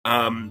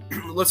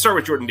Let's start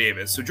with Jordan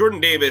Davis. So Jordan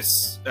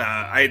Davis,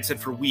 I had said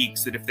for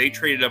weeks that if they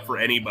traded up for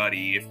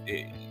anybody, if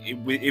it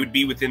would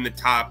be within the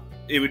top,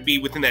 it would be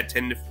within that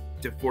 10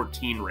 to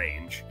 14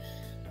 range.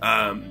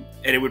 And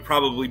it would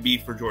probably be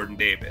for Jordan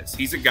Davis.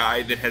 He's a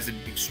guy that has an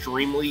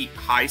extremely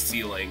high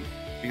ceiling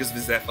because of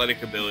his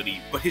athletic ability,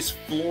 but his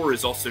floor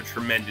is also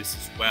tremendous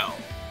as well.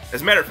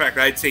 As a matter of fact,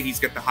 I'd say he's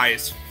got the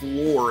highest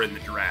floor in the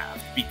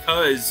draft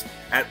because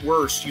at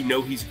worst, you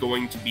know he's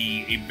going to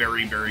be a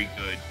very, very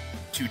good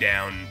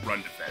two-down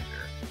run defender.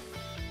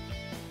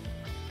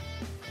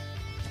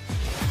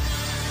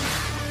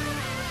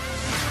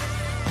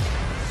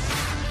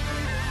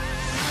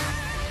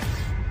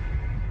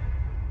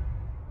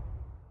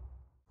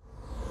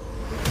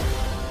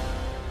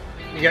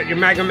 You got your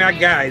Mag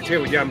guys here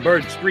with you on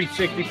Birds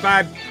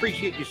 365.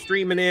 Appreciate you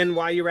streaming in.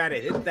 While you're at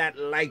it, hit that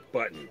like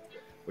button.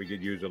 We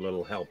could use a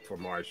little help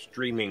from our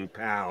streaming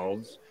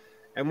pals.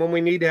 And when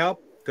we need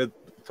help to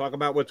talk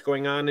about what's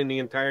going on in the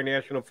entire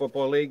National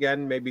Football League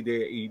and maybe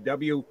the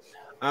AEW,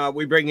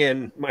 we bring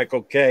in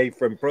Michael Kaye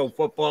from Pro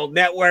Football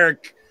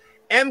Network.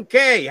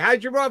 MK,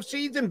 how's your off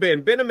season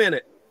been? Been a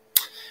minute.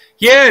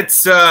 Yeah,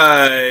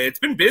 it's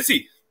been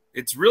busy.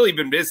 It's really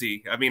been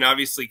busy. I mean,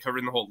 obviously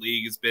covering the whole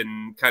league has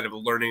been kind of a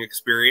learning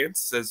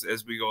experience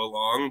as we go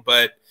along.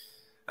 But,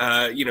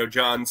 you know,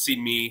 John's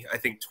seen me, I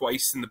think,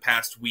 twice in the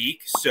past week.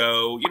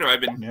 So, you know,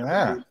 I've been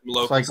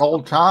it's like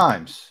old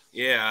times.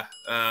 Yeah.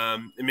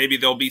 And maybe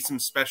there'll be some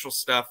special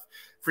stuff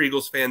for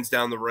Eagles fans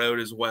down the road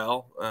as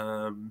well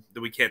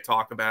that we can't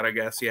talk about, I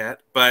guess,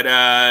 yet.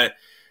 But,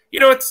 you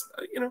know,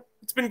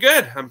 it's been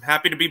good. I'm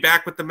happy to be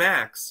back with the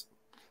Max.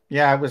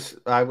 Yeah,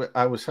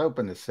 I was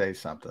hoping to say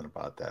something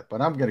about that,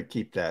 but I'm going to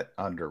keep that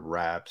under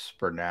wraps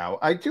for now.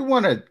 I do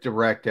want to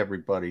direct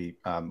everybody.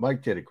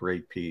 Mike did a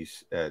great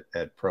piece at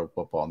Pro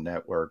Football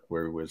Network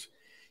where he was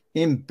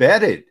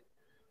embedded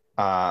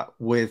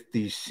with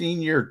the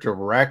senior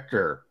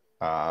director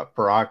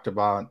for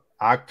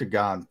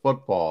Octagon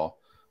Football,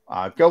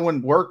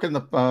 working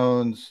the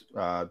phones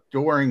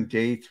during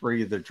day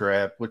 3 of the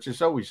draft, which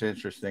is always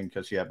interesting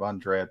because you have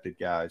undrafted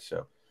guys.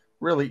 So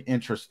really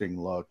interesting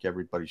look.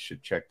 Everybody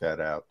should check that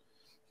out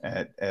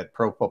at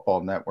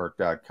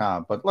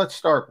profootballnetwork.com. But let's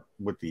start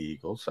with the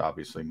Eagles,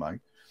 obviously,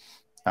 Mike.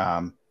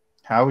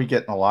 Howie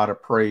getting a lot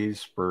of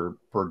praise for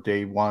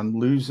day 1.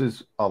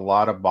 Loses a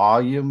lot of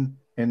volume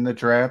in the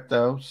draft,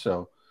 though.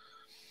 So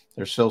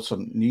there's still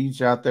some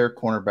needs out there,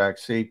 cornerback,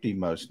 safety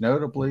most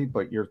notably.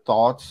 But your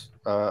thoughts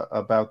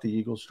about the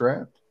Eagles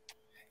draft?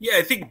 Yeah,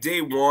 I think day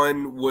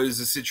 1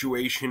 was a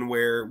situation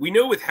where we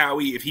know with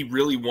Howie, if he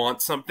really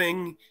wants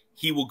something,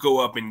 he will go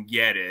up and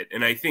get it.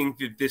 And I think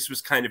that this was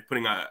kind of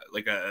putting a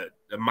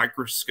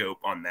microscope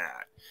on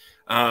that.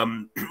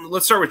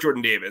 Let's start with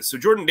Jordan Davis. So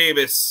Jordan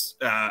Davis,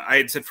 I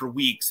had said for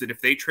weeks that if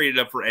they traded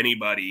up for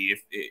anybody,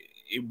 if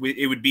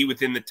it would be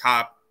within the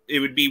top, it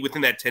would be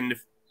within that 10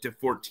 to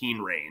 14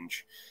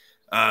 range.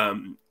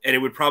 And it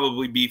would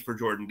probably be for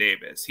Jordan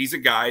Davis. He's a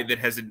guy that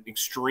has an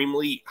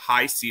extremely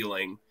high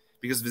ceiling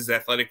because of his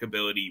athletic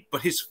ability,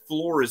 but his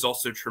floor is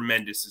also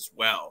tremendous as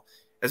well.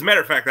 As a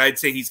matter of fact, I'd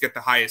say he's got the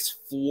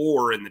highest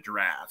floor in the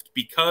draft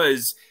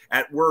because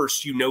at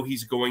worst, you know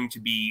he's going to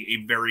be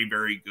a very,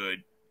 very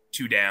good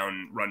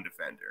two-down run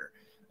defender.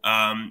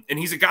 And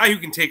he's a guy who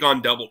can take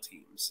on double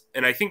teams.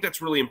 And I think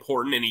that's really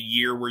important in a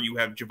year where you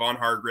have Javon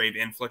Hargrave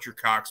and Fletcher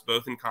Cox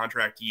both in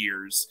contract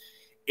years.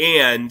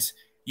 And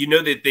you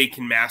know that they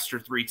can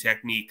master 3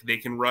 technique. They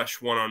can rush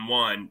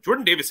one-on-one.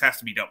 Jordan Davis has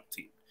to be double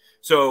teamed.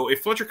 So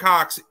if Fletcher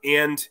Cox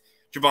and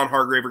Javon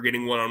Hargrave are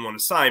getting one-on-one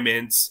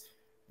assignments,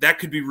 that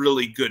could be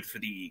really good for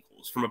the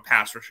Eagles from a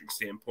pass rushing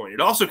standpoint.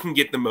 It also can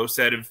get the most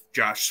out of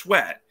Josh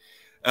Sweat.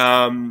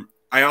 I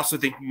also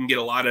think you can get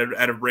a lot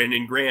out of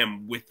Brandon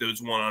Graham with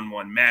those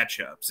one-on-one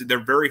matchups.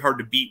 They're very hard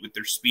to beat with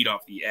their speed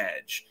off the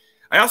edge.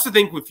 I also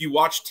think if you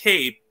watch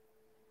tape,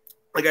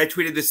 like I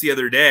tweeted this the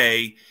other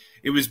day,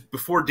 it was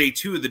before day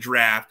 2 of the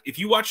draft. If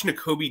you watch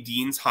Nakobe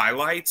Dean's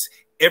highlights,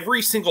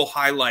 every single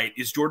highlight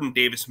is Jordan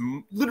Davis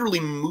literally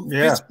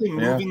physically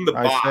moving the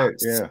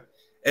box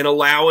and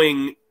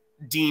allowing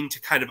Dean to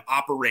kind of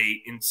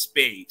operate in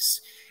space.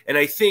 And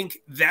I think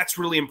that's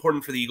really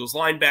important for the Eagles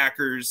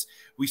linebackers.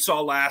 We saw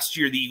last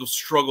year the Eagles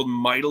struggled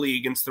mightily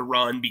against the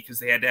run because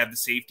they had to have the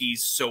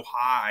safeties so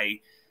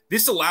high.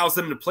 This allows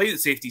them to play the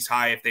safeties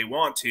high if they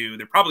want to.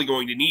 They're probably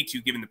going to need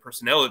to given the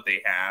personnel that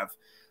they have.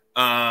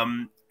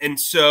 And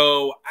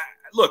so,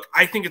 look,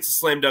 I think it's a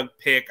slam dunk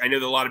pick. I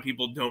know that a lot of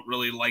people don't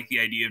really like the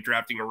idea of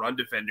drafting a run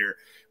defender,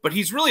 but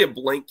he's really a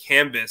blank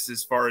canvas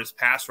as far as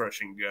pass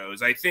rushing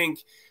goes. I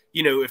think,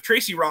 you know, if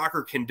Tracy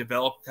Rocker can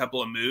develop a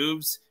couple of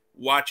moves,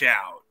 watch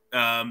out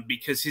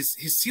because his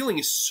ceiling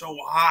is so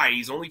high.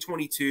 He's only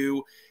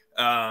 22,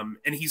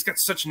 and he's got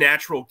such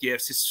natural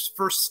gifts. His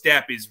first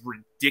step is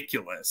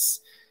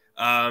ridiculous.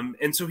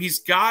 And so he's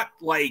got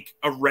like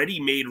a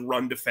ready-made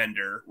run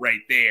defender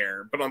right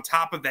there. But on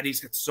top of that, he's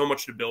got so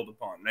much to build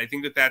upon. And I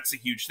think that that's a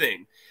huge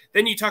thing.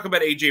 Then you talk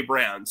about A.J.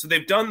 Brown. So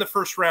they've done the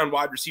first-round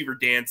wide receiver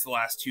dance the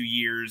last 2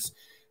 years.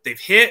 They've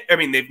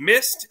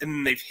missed, and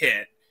then they've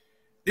hit.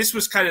 this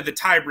was kind of the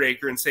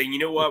tiebreaker and saying, you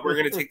know what, we're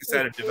going to take this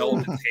out of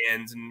development's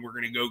hands and we're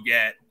going to go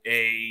get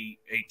a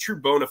true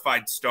bona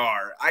fide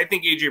star. I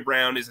think A.J.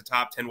 Brown is a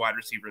top 10 wide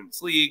receiver in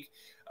this league.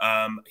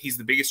 He's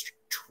the biggest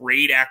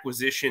trade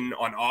acquisition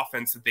on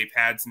offense that they've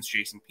had since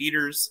Jason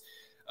Peters.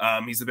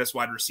 He's the best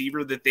wide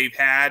receiver that they've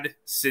had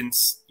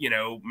since,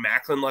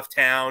 McMullen left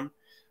town.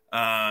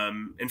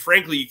 And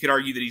frankly, you could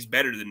argue that he's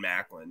better than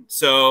McMullen.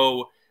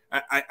 So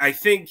I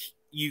think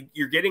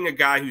you're getting a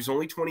guy who's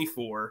only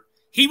 24.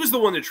 He was the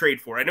one to trade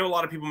for. I know a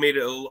lot of people made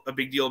a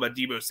big deal about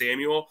Deebo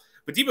Samuel,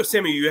 but Deebo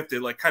Samuel, you have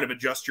to kind of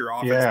adjust your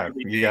offense. Yeah,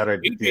 you got to.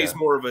 AJ's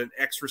more of an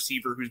X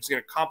receiver who's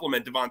going to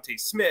complement Devontae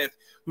Smith,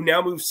 who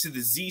now moves to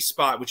the Z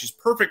spot, which is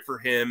perfect for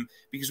him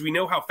because we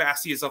know how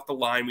fast he is off the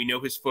line. We know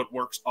his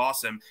footwork's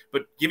awesome,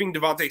 but giving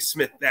Devontae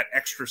Smith that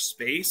extra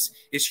space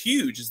is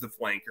huge as the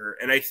flanker.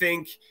 And I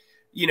think,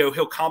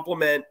 he'll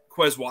complement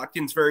Quez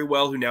Watkins very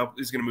well, who now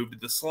is going to move to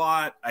the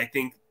slot. I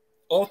think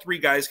all three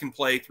guys can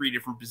play three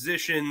different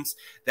positions.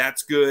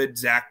 That's good.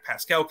 Zach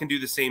Pascal can do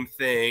the same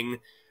thing,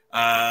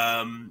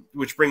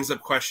 which brings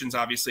up questions,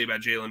 obviously,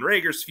 about Jalen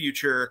Reagor's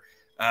future.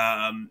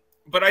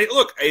 But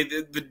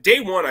the day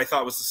one I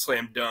thought was a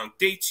slam dunk.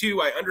 Day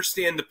two, I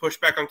understand the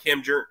pushback on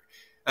Cam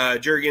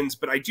Jurgens,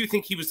 but I do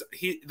think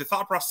the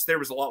thought process there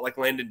was a lot like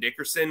Landon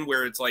Dickerson,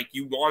 where it's like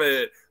you want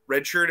to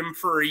redshirt him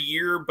for a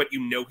year, but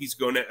he's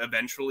going to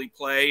eventually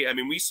play. I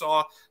mean, we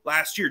saw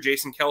last year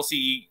Jason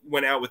Kelce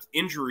went out with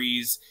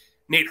injuries.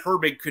 Nate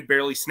Herbig could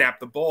barely snap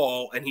the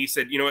ball, and he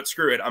said, "You know what?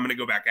 Screw it. I'm going to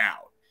go back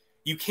out."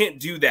 You can't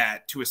do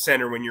that to a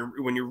center when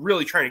you're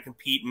really trying to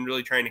compete and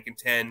really trying to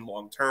contend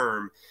long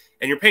term,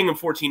 and you're paying him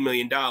 $14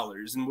 million.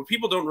 And what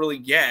people don't really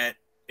get,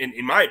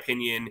 in my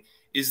opinion,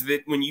 is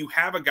that when you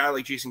have a guy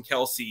like Jason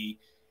Kelce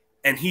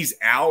and he's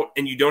out,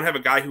 and you don't have a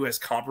guy who has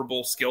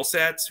comparable skill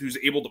sets who's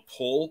able to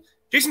pull.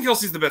 Jason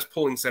Kelce is the best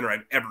pulling center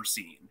I've ever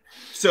seen.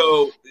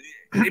 So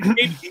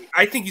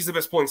I think he's the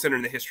best pulling center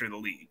in the history of the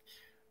league.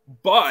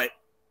 But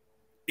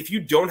if you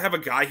don't have a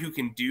guy who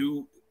can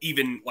do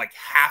even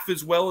half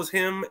as well as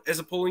him as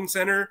a pulling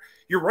center,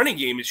 your running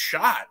game is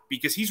shot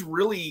because he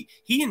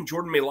and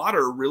Jordan Mailata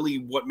are really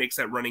what makes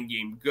that running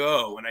game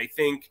go. And I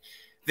think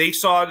they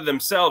saw to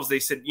themselves, they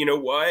said, you know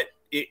what,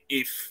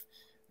 if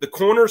the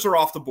corners are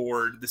off the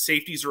board, the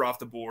safeties are off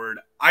the board,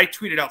 I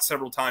tweeted out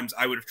several times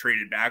I would have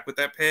traded back with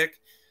that pick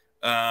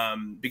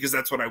because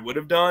that's what I would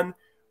have done.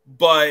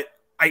 But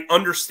I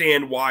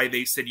understand why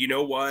they said, you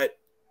know what,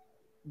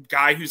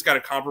 guy who's got a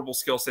comparable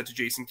skill set to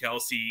Jason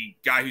Kelce,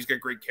 guy who's got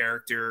great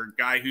character,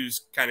 guy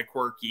who's kind of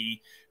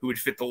quirky, who would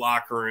fit the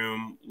locker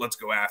room, let's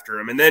go after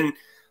him. And then,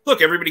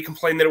 look, everybody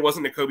complained that it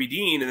wasn't Nakobe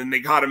Dean, and then they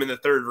got him in the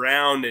third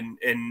round, and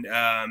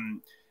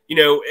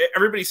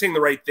everybody's saying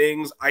the right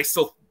things. I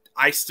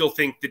still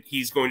think that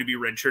he's going to be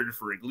redshirted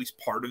for at least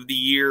part of the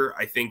year.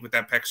 I think with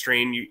that pec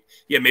strain,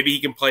 maybe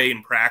he can play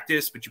in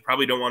practice, but you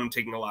probably don't want him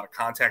taking a lot of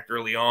contact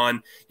early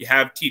on. You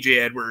have TJ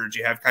Edwards,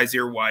 you have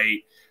Kaiser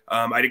White.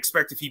 I'd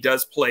expect if he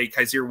does play,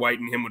 Kaiser White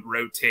and him would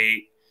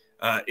rotate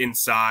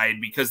inside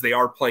because they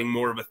are playing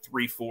more of a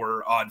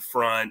 3-4 odd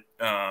front.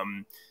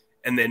 And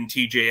then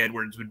TJ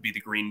Edwards would be the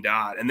green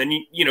dot. And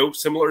then,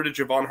 similar to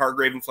Javon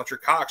Hargrave and Fletcher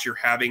Cox, you're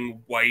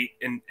having White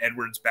and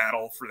Edwards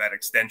battle for that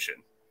extension.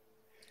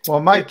 Well,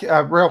 Mike,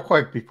 real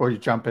quick before you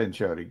jump in,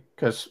 Jody,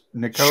 because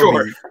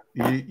Nakobe,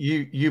 sure.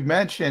 you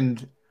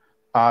mentioned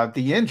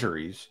the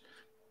injuries.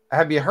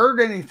 Have you heard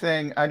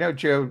anything? I know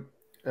Joe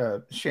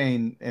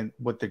Shane and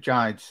with the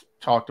Giants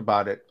talked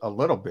about it a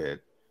little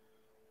bit,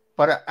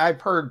 but I've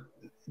heard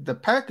the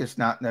pec is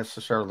not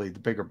necessarily the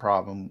bigger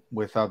problem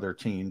with other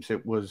teams.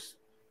 It was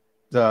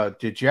the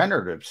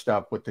degenerative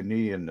stuff with the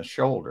knee and the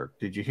shoulder.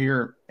 Did you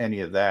hear any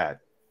of that?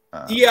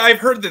 Yeah, I've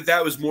heard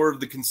that was more of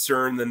the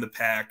concern than the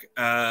pec.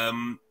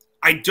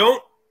 I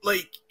don't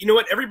you know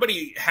what?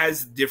 Everybody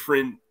has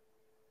different,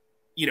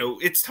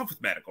 it's tough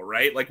with medical,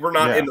 right? We're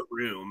not in the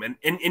room, and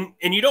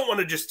you don't want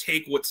to just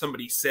take what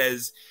somebody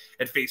says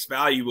at face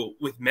value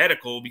with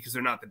medical because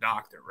they're not the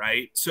doctor,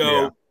 right?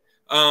 So,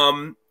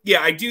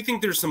 I do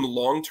think there's some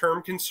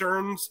long-term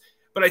concerns,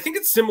 but I think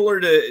it's similar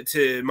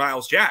to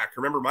Miles Jack.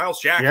 Remember, Miles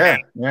Jack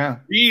had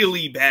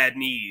really bad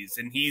knees,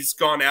 and he's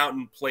gone out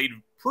and played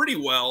pretty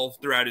well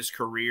throughout his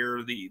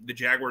career. The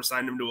Jaguars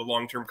signed him to a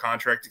long-term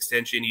contract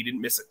extension. He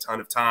didn't miss a ton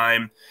of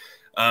time.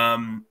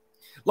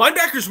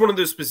 Linebacker is one of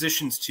those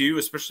positions too,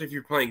 especially if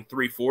you're playing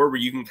 3-4, where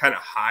you can kind of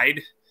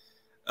hide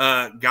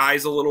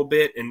guys a little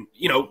bit. And,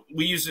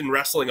 we use in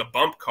wrestling a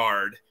bump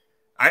card.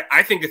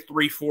 I think a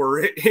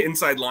 3-4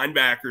 inside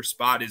linebacker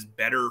spot is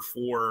better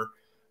for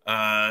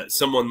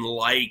someone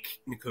like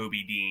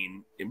Nakobe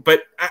Dean.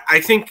 But I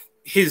think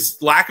his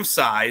lack of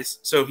size,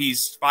 so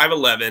he's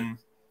 5'11",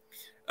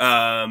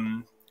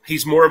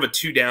 he's more of a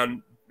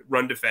two-down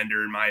run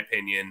defender, in my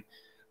opinion.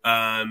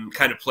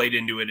 Kind of played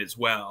into it as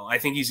well. I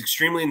think he's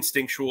extremely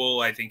instinctual.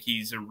 I think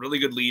he's a really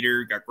good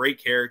leader, got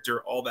great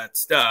character, all that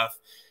stuff.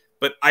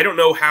 But I don't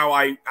know how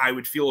I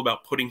would feel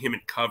about putting him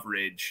in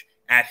coverage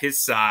at his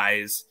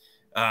size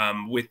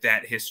with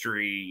that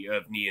history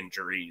of knee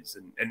injuries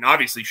and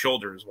obviously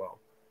shoulder as well.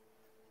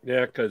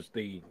 Yeah, because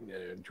the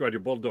Georgia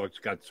Bulldogs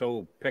got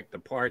so picked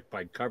apart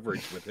by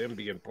coverage with him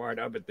being part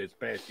of it this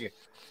past year.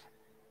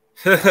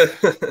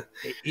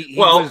 He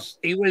Well,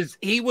 was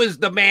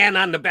the man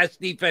on the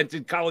best defense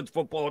in college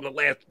football in the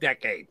last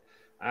decade.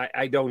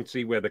 I don't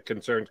see where the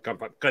concerns come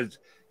from, because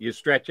you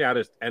stretch out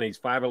and he's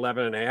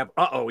 5'11" and a half.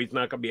 He's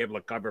not going to be able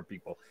to cover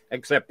people,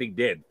 except he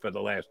did for the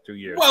last 2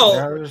 years. well,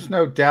 there's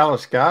no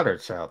Dallas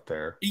Goederts out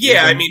there.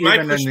 Yeah, even, I mean, my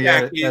even in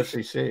pushback the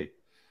is SEC.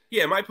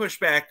 Yeah, my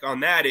pushback on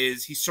that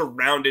is he's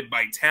surrounded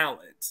by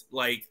talent.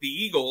 Like the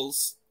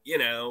Eagles,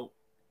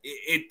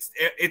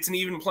 it's an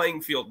even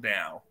playing field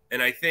now.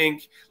 And I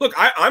think, look,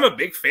 I'm a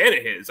big fan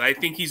of his. I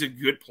think he's a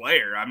good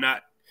player. I'm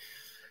not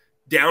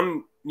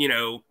downing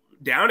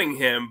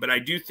him, but I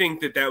do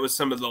think that was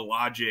some of the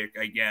logic,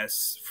 I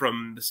guess,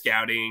 from the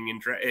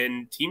scouting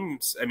and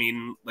teams.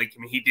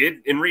 He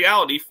did in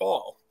reality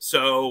fall.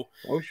 So,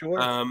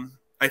 sure.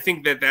 I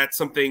think that's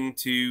something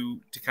to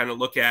kind of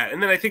look at.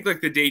 And then I think like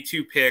the day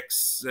 2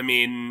 picks,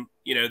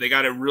 they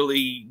got a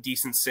really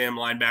decent Sam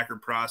linebacker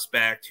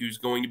prospect who's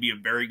going to be a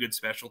very good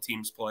special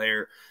teams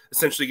player,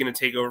 essentially going to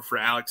take over for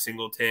Alex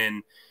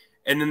Singleton.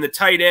 And then the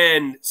tight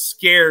end,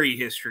 scary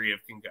history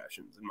of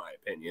concussions, in my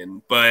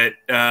opinion. But,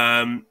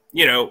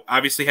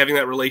 obviously having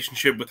that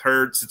relationship with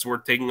Hurts, it's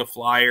worth taking a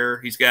flyer.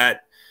 He's got,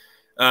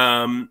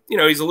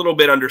 he's a little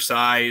bit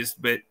undersized,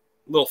 but a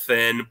little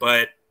thin,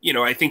 but,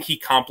 I think he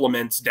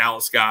complements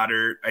Dallas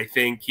Goedert. I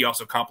think he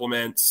also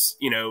complements,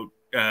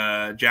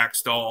 Jack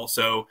Stahl.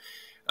 So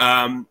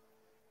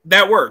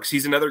that works.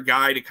 He's another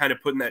guy to kind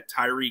of put in that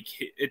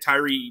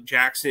Tyree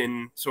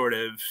Jackson sort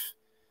of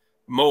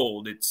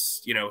mold.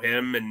 It's,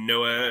 him and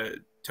Noah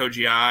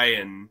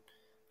Togiai and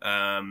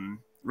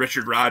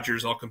Richard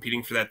Rodgers all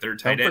competing for that third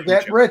tight end. Don't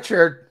forget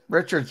Richard.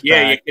 Richard's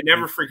back. You can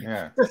never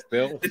forget. Yeah.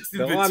 Still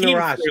on the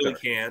roster. Really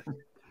can't.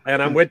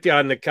 And I'm with you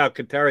on the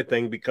Calcaterra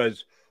thing,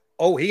 because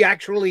he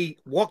actually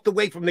walked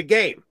away from the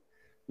game.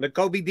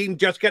 Nakobe Dean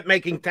just kept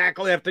making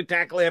tackle after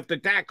tackle after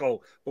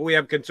tackle, but we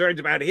have concerns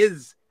about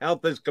his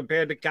health as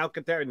compared to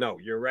Calcaterra. No,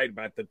 you're right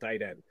about the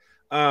tight end.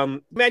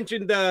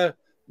 Mentioned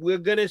we're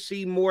going to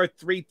see more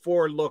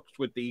 3-4 looks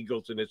with the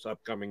Eagles in this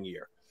upcoming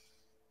year.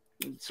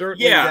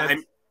 Certainly, yeah.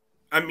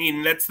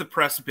 That's the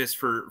precipice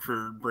for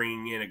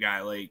bringing in a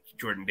guy like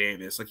Jordan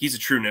Davis. Like, he's a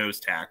true nose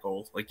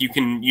tackle. Like, you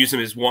can use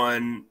him as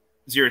 1-0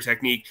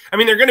 technique.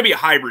 They're going to be a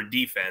hybrid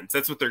defense.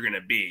 That's what they're going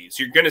to be.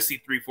 So you're going to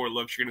see 3-4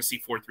 looks. You're going to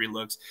see 4-3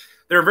 looks.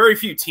 There are very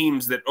few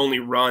teams that only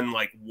run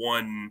like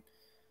one,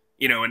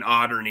 an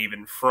odd or an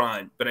even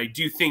front. But I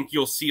do think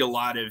you'll see a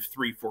lot of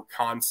 3-4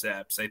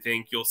 concepts. I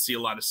think you'll see a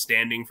lot of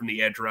standing from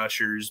the edge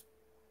rushers,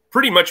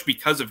 pretty much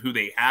because of who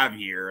they have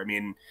here.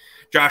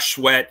 Josh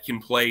Sweat can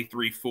play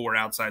 3-4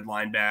 outside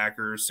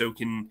linebacker. So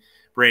can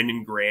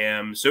Brandon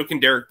Graham. So can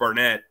Derek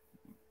Barnett,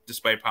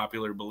 despite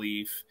popular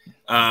belief.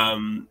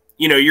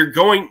 You're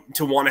going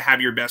to want to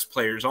have your best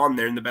players on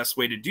there. And the best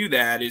way to do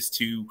that is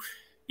to,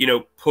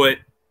 put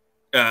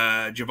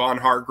Javon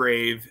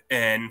Hargrave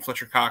and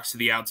Fletcher Cox to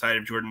the outside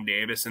of Jordan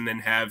Davis, and then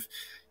have,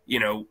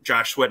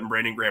 Josh Sweat and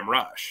Brandon Graham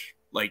rush.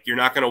 Like, you're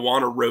not going to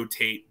want to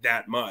rotate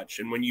that much.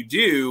 And when you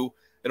do,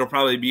 it'll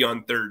probably be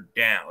on third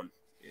down.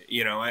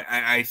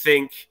 I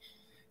think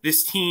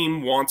this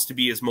team wants to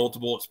be as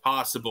multiple as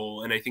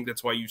possible. And I think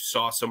that's why you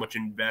saw so much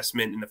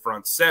investment in the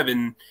front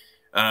seven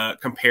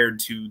compared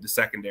to the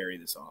secondary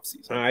this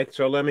offseason. All right,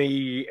 so let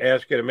me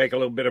ask you to make a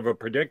little bit of a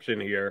prediction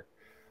here.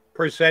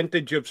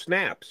 Percentage of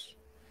snaps: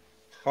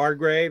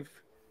 Hargrave,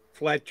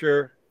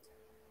 Fletcher,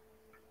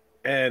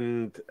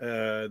 and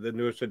the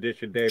newest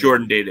addition, Davis.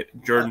 Jordan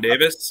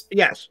Davis?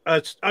 Yes.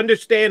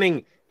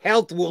 Understanding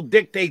health will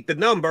dictate the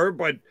number,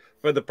 but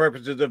for the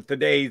purposes of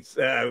today's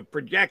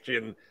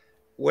projection,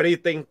 what do you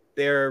think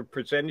their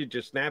percentage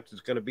of snaps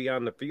is going to be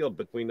on the field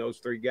between those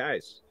three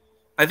guys?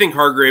 I think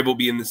Hargrave will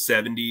be in the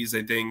 70s.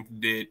 I think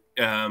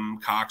that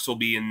Cox will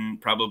be in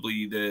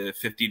probably the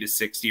 50 to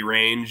 60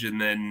 range, and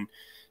then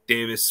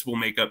Davis will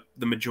make up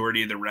the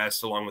majority of the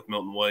rest along with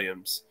Milton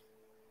Williams.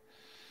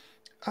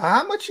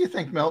 How much do you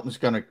think Milton's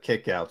going to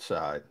kick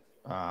outside?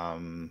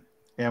 And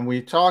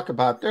we talk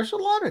about there's a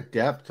lot of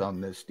depth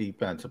on this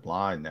defensive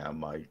line now,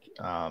 Mike.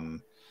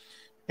 And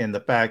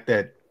the fact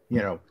that,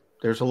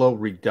 there's a little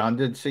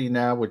redundancy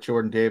now with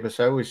Jordan Davis.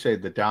 I always say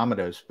the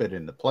dominoes fit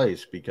into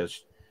place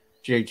because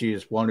JG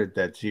has wanted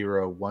that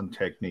 0-1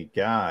 technique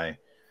guy.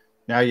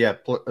 Now you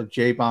have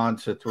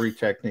Javon's a 3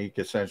 technique,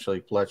 essentially.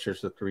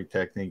 Fletcher's a 3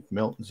 technique.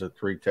 Milton's a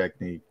 3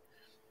 technique.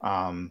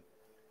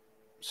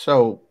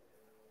 So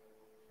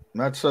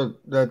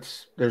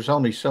there's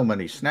only so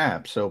many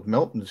snaps. So if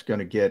Milton's going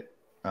to get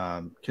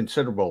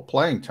considerable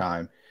playing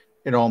time,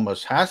 it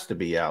almost has to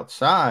be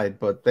outside.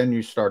 But then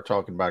you start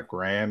talking about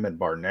Graham and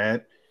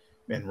Barnett,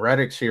 and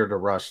Reddick's here to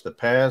rush the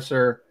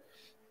passer.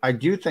 I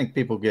do think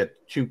people get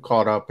too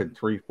caught up in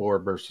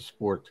 3-4 versus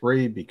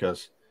 4-3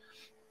 because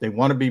they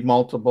want to be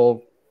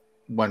multiple.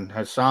 When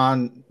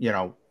Hassan,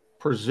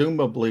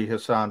 presumably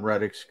Hassan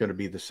Reddick's going to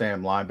be the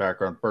Sam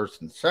linebacker on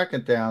first and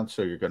second down,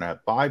 so you're going to have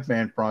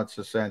 5-man fronts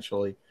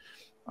essentially.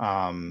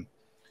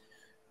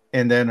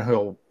 and then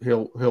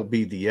he'll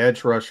be the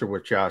edge rusher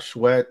with Josh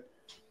Sweat.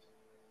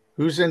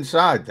 Who's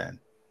inside then?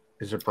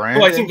 Is it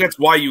Brandon? Well, I think that's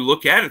why you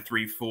look at a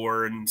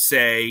 3-4 and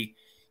say,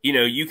 you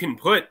know, you can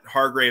put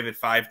Hargrave at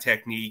 5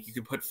 technique, you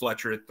can put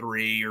Fletcher at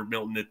 3 or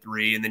Milton at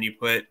 3, and then you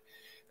put,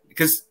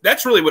 because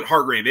that's really what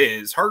Hargrave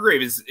is.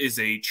 Hargrave is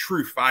a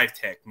true 5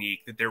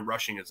 technique that they're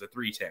rushing as a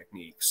 3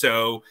 technique.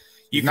 So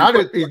he's not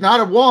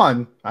a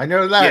 1. I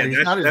know that. Yeah,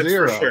 he's not a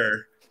 0. For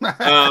sure.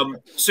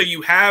 So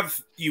you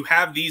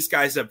have these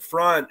guys up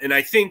front, and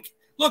I think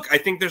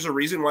there's a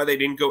reason why they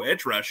didn't go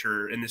edge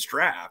rusher in this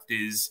draft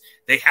is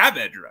they have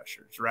edge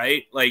rushers,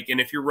 right? Like, and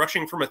if you're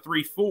rushing from a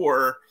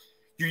 3-4,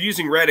 you're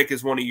using Reddick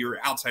as one of your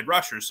outside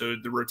rushers. So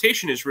the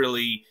rotation is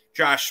really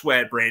Josh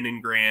Sweat,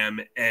 Brandon Graham,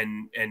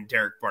 and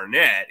Derek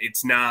Barnett.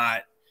 It's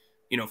not,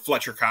 you know,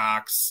 Fletcher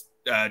Cox,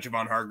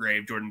 Javon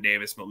Hargrave, Jordan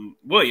Davis, Milton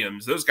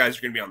Williams. Those guys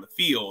are going to be on the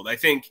field. I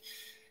think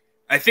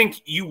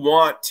you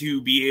want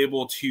to be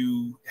able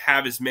to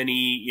have as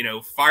many, you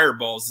know,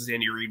 fireballs, as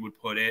Andy Reid would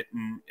put it,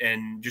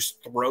 and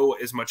just throw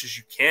as much as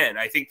you can.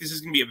 I think this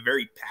is going to be a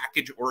very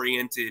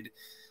package-oriented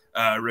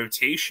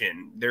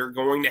rotation. They're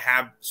going to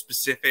have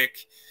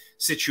specific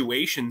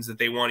situations that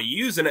they want to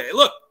use. And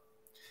look,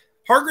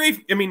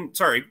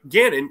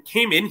 Gannon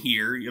came in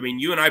here. I mean,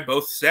 you and I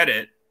both said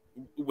it,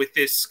 with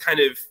this kind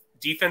of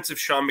defensive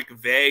Sean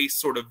McVay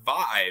sort of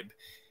vibe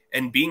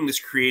and being this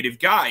creative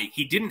guy.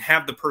 He didn't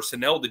have the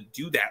personnel to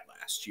do that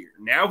last year.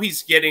 Now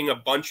he's getting a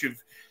bunch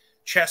of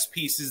chess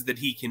pieces that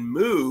he can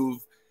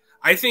move.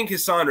 I think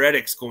Hassan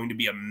Reddick's going to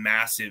be a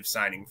massive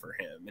signing for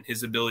him and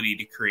his ability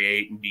to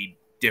create and be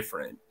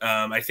different.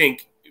 I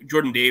think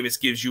Jordan Davis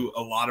gives you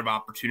a lot of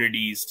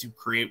opportunities to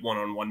create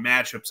one-on-one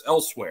matchups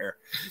elsewhere.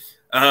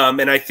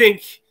 And I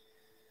think,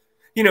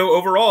 you know,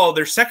 overall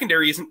their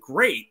secondary isn't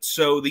great.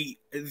 So the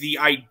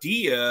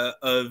idea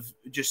of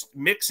just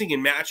mixing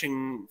and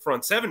matching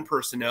front 7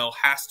 personnel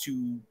has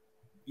to,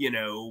 you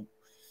know,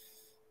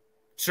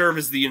 serve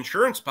as the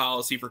insurance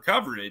policy for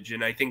coverage.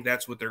 And I think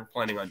that's what they're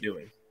planning on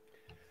doing.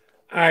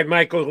 All right,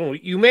 Michael,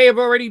 you may have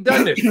already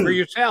done this for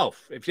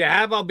yourself. If you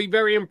have, I'll be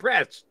very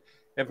impressed.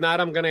 If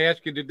not, I'm going to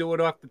ask you to do it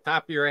off the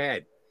top of your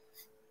head.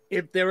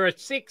 If there are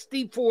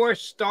 64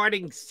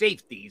 starting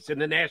safeties in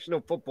the National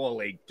Football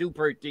League, 2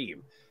 per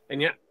team,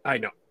 and yeah, I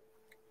know,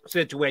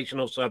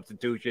 situational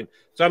substitution.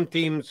 Some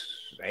teams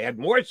add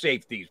more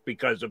safeties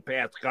because of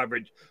pass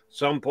coverage.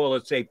 Some pull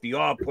a safety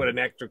off, put an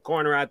extra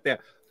corner out there.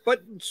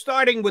 But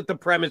starting with the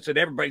premise that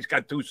everybody's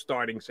got 2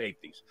 starting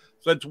safeties.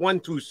 So it's 1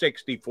 through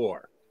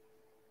 64.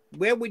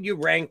 Where would you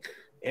rank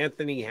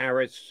Anthony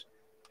Harris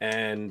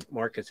and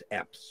Marcus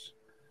Epps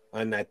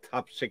on that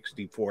top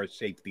 64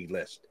 safety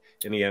list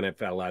in the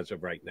NFL as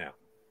of right now?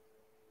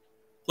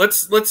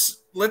 Let's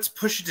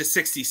push it to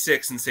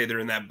 66 and say they're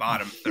in that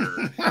bottom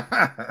third.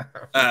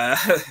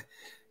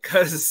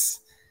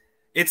 Because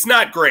it's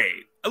not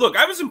great. Look,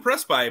 I was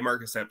impressed by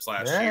Marcus Epps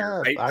last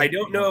year. I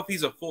don't know if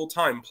he's a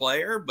full-time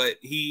player, but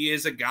he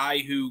is a guy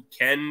who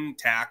can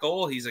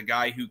tackle. He's a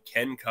guy who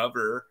can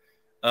cover.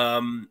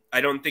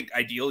 I don't think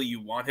ideally you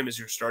want him as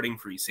your starting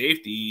free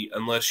safety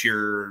unless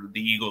you're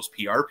the Eagles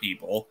PR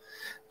people.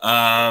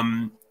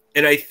 And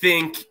I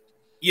think,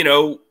 you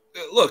know,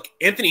 look,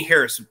 Anthony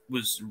Harris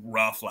was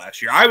rough last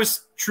year. I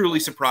was truly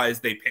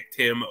surprised they picked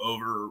him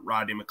over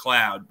Rodney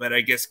McLeod, but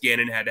I guess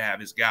Gannon had to have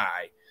his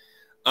guy.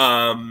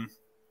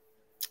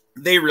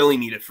 They really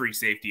need a free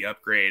safety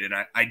upgrade, and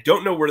I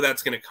don't know where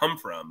that's going to come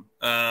from.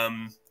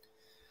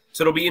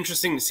 So it'll be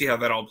interesting to see how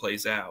that all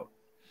plays out.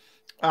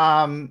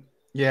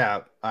 Yeah,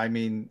 I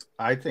mean,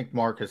 I think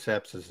Marcus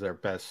Epps is their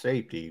best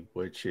safety,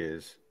 which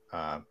is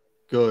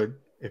good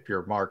if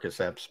you're a Marcus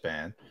Epps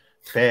fan,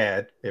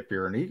 bad if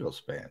you're an Eagles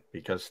fan,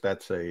 because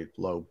that's a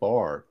low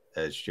bar,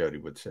 as Jody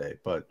would say.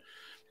 But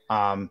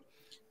and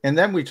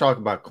then we talk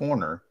about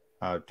corner.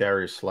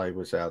 Darius Slay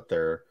was out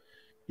there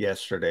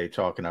yesterday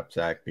talking up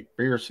Zach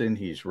McPherson.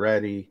 He's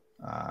ready.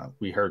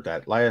 We heard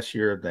that last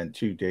year. Then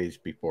 2 days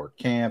before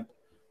camp,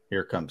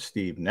 here comes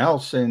Steve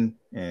Nelson,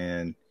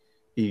 and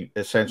he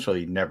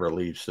essentially never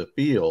leaves the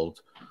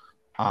field.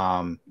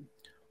 A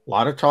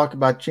lot of talk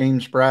about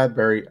James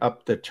Bradbury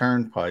up the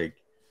turnpike.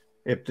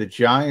 If the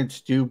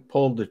Giants do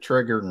pull the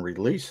trigger and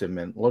release him,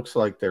 and it looks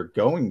like they're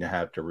going to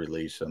have to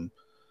release him,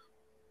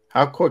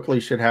 how quickly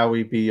should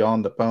Howie be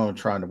on the phone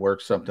trying to work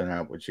something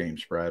out with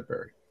James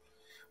Bradbury?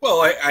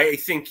 Well, I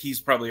think he's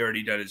probably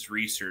already done his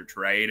research,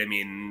 right? I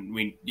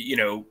mean,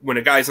 when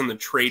a guy's on the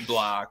trade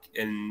block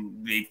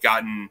and they've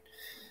gotten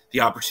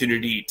the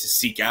opportunity to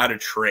seek out a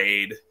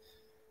trade,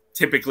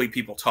 typically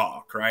people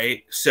talk,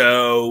 right?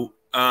 So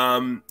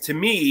to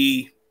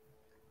me,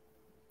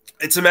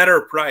 it's a matter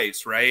of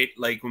price, right?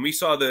 Like when we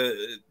saw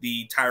the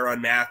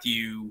Tyrann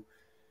Mathieu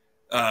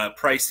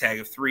price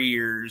tag of 3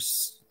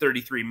 years,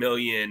 $33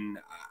 million,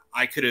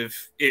 I could have,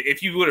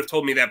 if you would have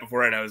told me that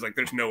beforehand, I was like,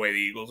 there's no way the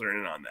Eagles are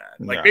in on that.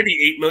 Like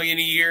maybe $8 million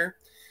a year,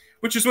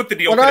 which is what the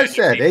deal. What I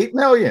said, $8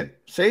 million.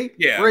 See,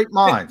 yeah, great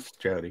minds,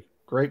 Jody.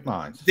 Great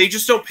minds. They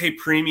just don't pay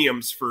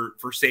premiums for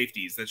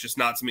safeties. That's just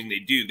not something they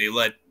do. They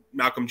let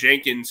Malcolm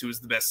Jenkins, who was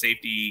the best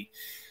safety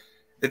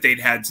that they'd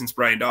had since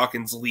Brian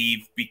Dawkins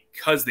leave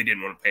because they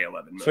didn't want to pay $11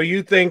 million. So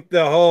you think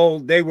the whole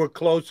they were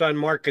close on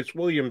Marcus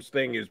Williams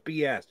thing is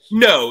BS?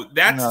 No,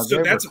 that's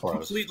a close.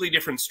 completely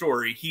different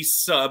story. He's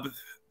sub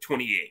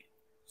 28.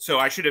 So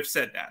I should have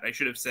said that.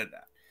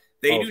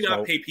 They do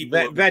not pay people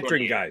over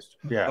veteran 28. guys.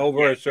 Yeah.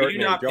 Over a certain They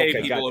do not age.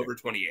 pay people over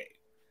 28.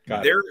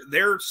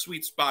 Their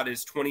sweet spot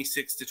is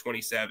 26 to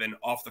 27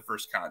 off the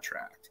first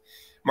contract.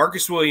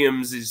 Marcus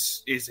Williams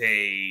is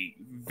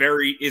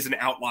an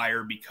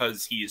outlier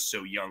because he is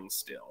so young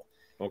still.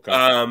 Okay.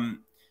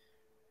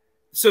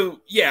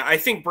 So yeah, I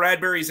think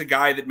Bradbury's a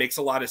guy that makes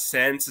a lot of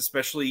sense,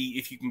 especially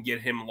if you can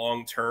get him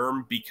long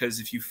term. Because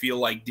if you feel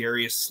like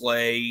Darius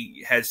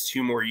Slay has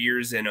 2 more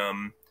years in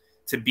him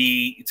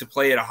to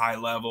play at a high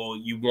level,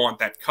 you want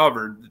that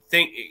covered.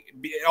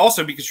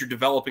 Also because you're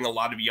developing a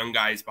lot of young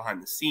guys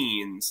behind the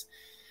scenes.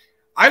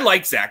 I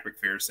like Zach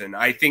McPherson.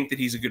 I think that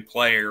he's a good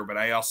player, but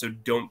I also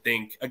don't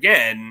think,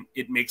 again,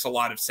 it makes a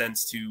lot of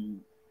sense to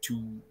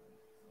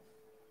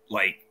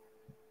like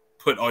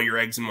put all your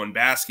eggs in one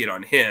basket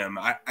on him.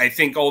 I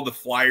think all the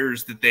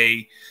flyers that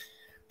they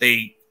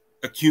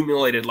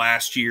accumulated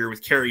last year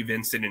with Kerry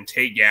Vincent and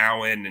Tate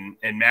Gowan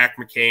and Mac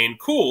McCain,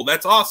 cool,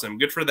 that's awesome,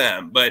 good for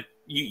them. But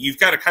you've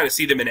got to kind of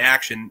see them in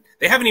action.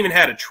 They haven't even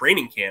had a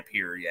training camp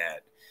here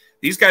yet.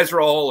 These guys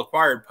are all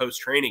acquired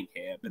post-training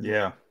camp. And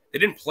they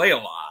didn't play a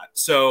lot.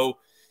 So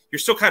you're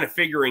still kind of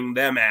figuring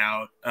them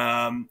out.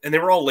 And they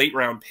were all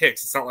late-round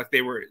picks. It's not like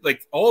they were –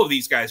 like all of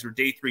these guys were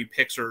day 3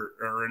 picks or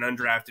an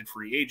undrafted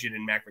free agent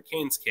in Mac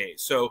McCain's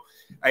case. So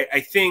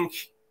I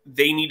think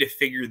they need to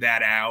figure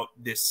that out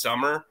this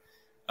summer.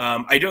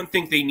 I don't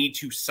think they need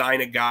to sign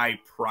a guy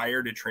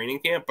prior to training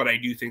camp, but I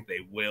do think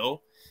they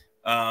will.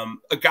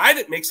 A guy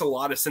that makes a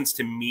lot of sense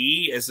to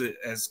me as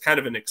kind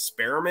of an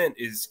experiment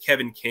is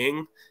Kevin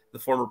King, the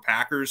former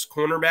Packers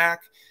cornerback.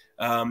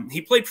 He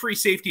played free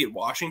safety at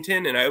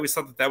Washington, and I always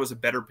thought that was a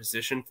better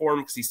position for him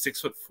because he's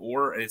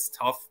 6'4", and it's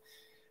tough.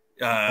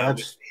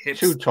 That's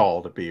too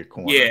tall to be a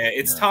corner. Yeah,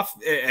 it's tough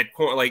at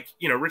corner. Like,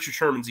 Richard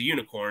Sherman's a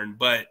unicorn,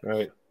 but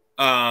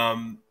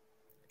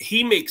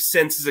he makes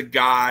sense as a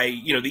guy.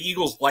 The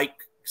Eagles like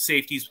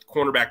safeties with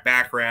cornerback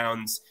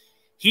backgrounds.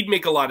 He'd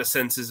make a lot of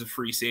sense as a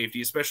free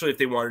safety, especially if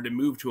they wanted to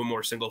move to a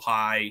more single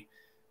high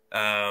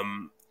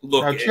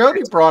look. Now,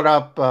 Jody brought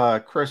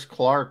up Chris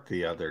Clark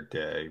the other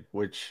day,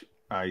 which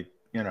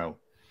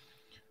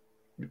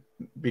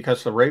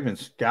because the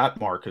Ravens got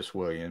Marcus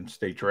Williams,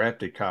 they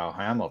drafted Kyle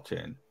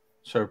Hamilton.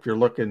 So if you're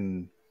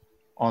looking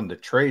on the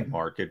trade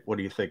market, what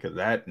do you think of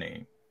that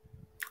name?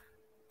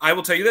 I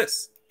will tell you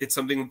this. It's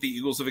something that the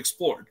Eagles have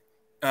explored.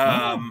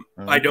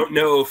 I don't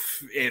know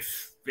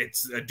if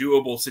it's a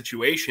doable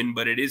situation,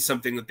 but it is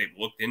something that they've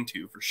looked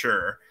into for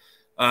sure.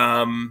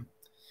 I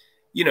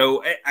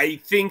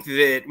think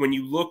that when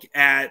you look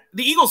at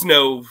the Eagles,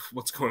 know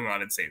what's going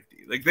on at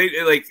safety.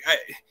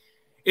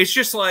 It's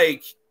just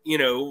like, you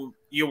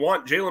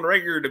want Jalen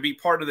Reagor to be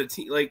part of the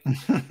team. Like,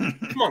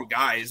 come on,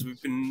 guys.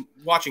 We've been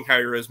watching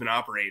Howie Roseman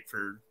operate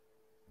for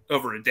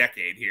over a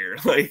decade here.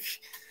 Like,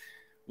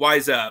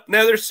 wise up.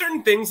 Now, there's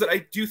certain things that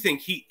I do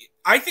think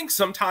I think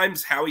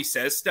sometimes Howie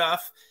says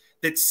stuff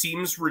that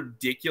seems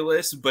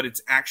ridiculous, but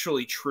it's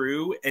actually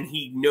true. And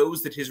he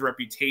knows that his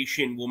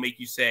reputation will make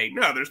you say,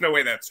 no, there's no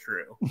way that's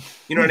true.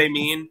 You know what I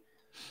mean?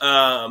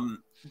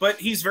 But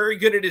he's very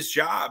good at his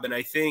job. And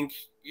I think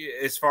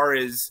as far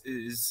as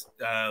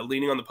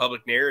leaning on the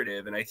public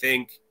narrative, and I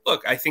think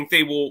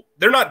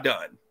they're not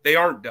done. They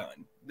aren't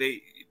done.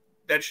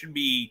 That should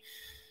be,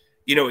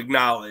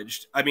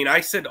 acknowledged. I mean,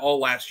 I said all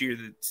last year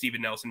that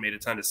Steven Nelson made a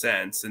ton of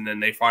sense, and then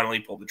they finally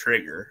pulled the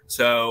trigger.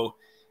 So,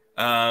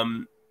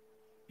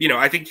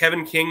 I think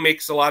Kevin King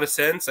makes a lot of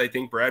sense. I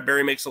think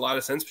Bradbury makes a lot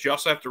of sense, but you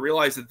also have to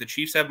realize that the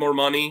Chiefs have more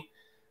money,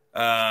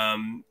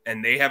 and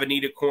they have a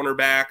need at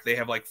cornerback. They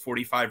have like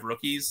 45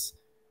 rookies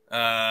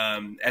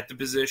at the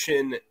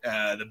position.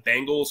 The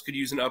Bengals could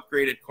use an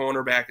upgrade at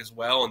cornerback as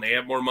well, and they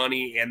have more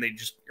money, and they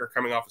just are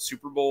coming off a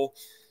Super Bowl.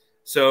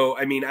 So,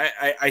 I mean,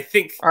 I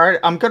think... All right,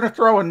 I'm going to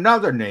throw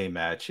another name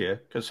at you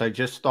because I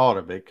just thought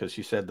of it because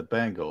you said the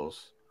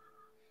Bengals.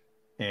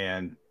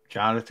 And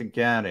Jonathan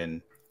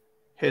Gannon,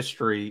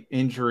 history,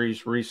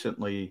 injuries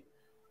recently.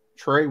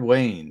 Trey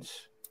Waynes,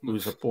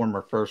 who's a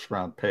former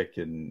first-round pick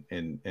in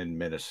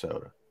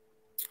Minnesota.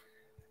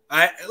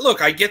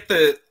 I get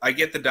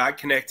the dot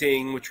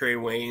connecting with Trey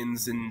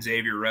Waynes and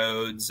Xavier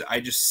Rhodes. I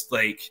just,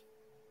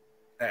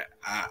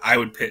 I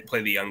would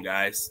play the young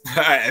guys.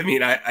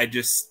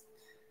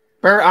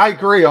 I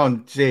agree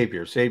on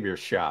Xavier. Xavier's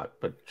shot,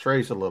 but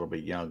Trey's a little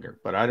bit younger.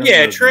 But I don't.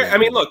 Yeah, Trey. I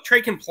mean, look,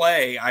 Trey can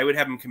play. I would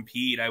have him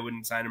compete. I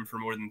wouldn't sign him for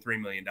more than $3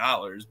 million.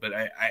 But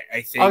I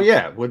think. Oh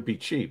yeah, it would be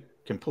cheap.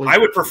 Completely. I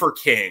would prefer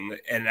King,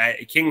 and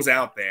King's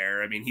out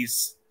there. I mean,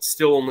 he's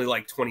still only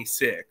like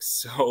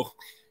 26. So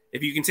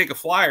if you can take a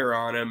flyer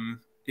on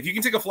him, if you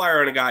can take a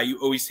flyer on a guy, you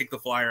always take the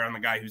flyer on the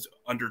guy who's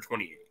under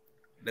 28.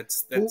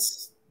 That's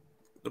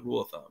the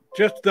rule of thumb.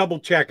 Just double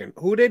checking.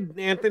 Who did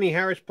Anthony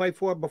Harris play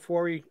for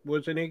before he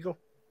was an Eagle?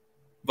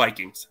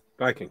 Vikings.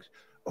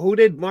 Who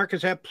did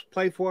Marcus Epps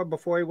play for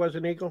before he was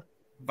an Eagle?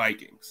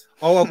 Vikings.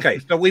 Oh, okay.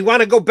 So we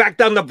want to go back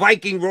down the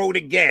Viking road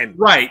again.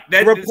 Right.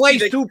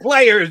 Replace two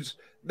players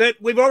that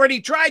we've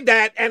already tried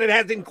that, and it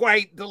hasn't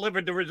quite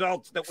delivered the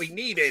results that we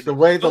needed. It's the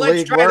way the let's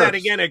league try works. that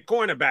again at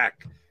cornerback.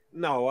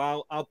 No,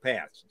 I'll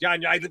pass.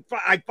 John,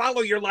 I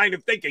follow your line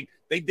of thinking.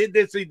 They did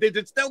this,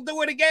 they'll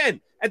do it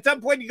again. At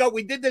some point you go,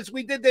 we did this.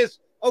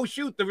 Oh,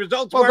 shoot, the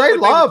results well, weren't they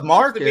love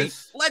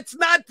Marcus. Let's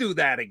not do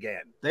that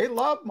again. They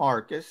love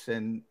Marcus,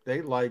 and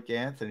they like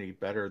Anthony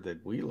better than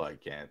we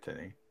like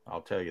Anthony.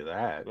 I'll tell you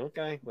that.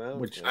 Okay, well,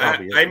 which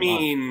I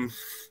mean,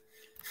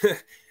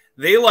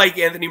 they like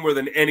Anthony more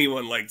than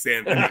anyone likes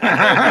Anthony. And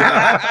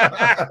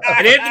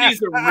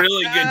Anthony's a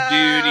really good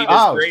dude. He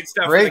does great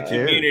stuff for the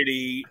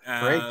community.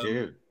 Great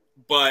dude.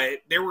 But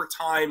there were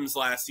times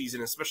last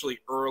season, especially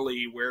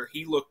early, where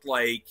he looked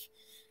like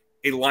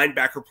a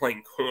linebacker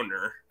playing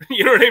corner.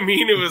 You know what I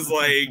mean? It was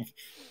like,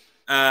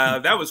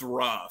 that was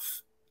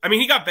rough. I mean,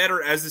 he got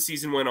better as the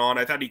season went on.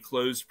 I thought he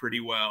closed pretty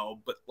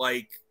well. But,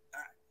 like,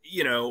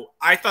 you know,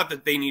 I thought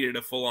that they needed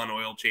a full-on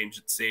oil change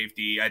at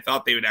safety. I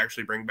thought they would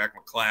actually bring back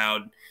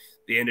McLeod.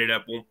 They ended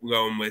up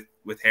going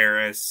with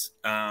Harris.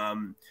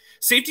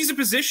 Safety's a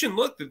position,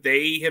 look, that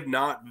they have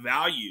not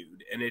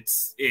valued. And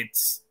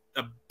it's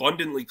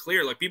abundantly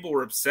clear. Like, people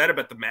were upset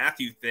about the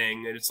Matthew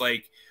thing. And it's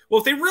like, well,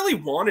 if they really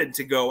wanted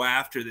to go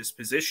after this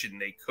position,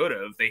 they could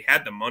have. They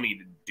had the money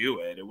to do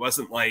it. It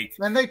wasn't like...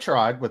 And they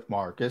tried with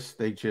Marcus.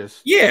 They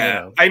just...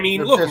 Yeah. I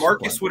mean, look,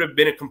 Marcus would have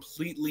been a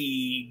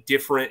completely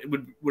different...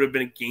 would have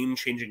been a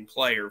game-changing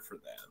player for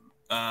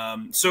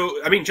them.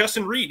 So, I mean,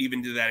 Justin Reed,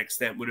 even to that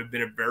extent, would have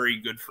been a very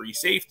good free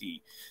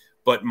safety.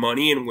 But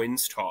money and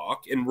wins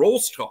talk, and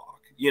roles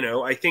talk. You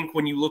know, I think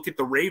when you look at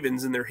the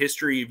Ravens and their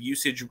history of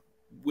usage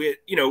with...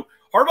 You know,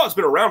 Harbaugh's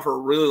been around for a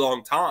really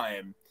long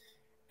time.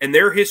 And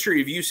their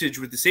history of usage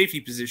with the safety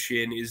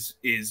position is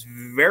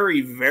very,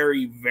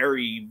 very,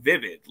 very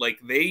vivid. Like,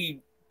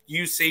 they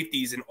use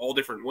safeties in all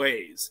different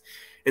ways.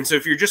 And so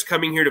if you're just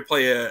coming here to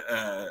play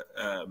a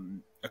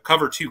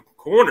cover two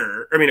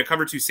corner, I mean, a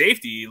cover two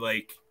safety,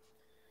 like,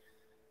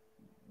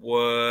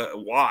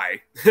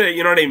 why?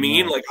 You know what I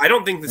mean? Like, I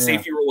don't think the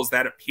safety role is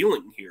that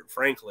appealing here,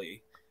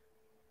 frankly.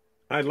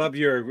 I love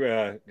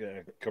your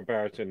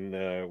comparison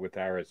with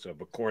Harris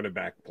of a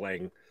cornerback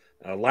playing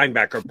a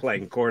linebacker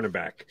playing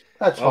cornerback.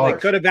 That's harsh. They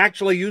could have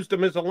actually used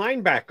him as a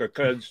linebacker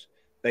because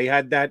they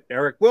had that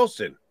Eric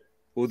Wilson,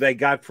 who they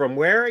got from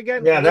where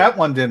again? Yeah, that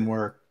one didn't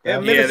work.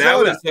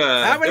 Minnesota. That was,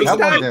 how many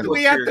times do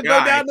we have to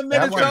go down the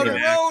Minnesota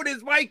road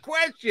is my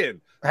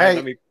question.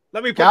 Hey,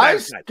 let me put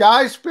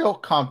guys feel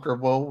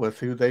comfortable with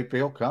who they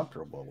feel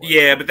comfortable with.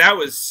 Yeah, but that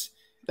was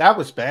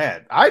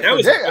bad.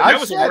 That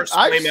was worse.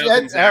 I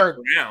said Eric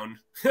Brown.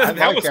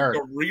 That was a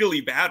really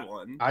bad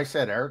one. I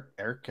said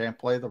Eric can't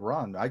play the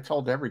run. I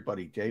told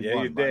everybody day one.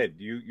 Yeah, you did.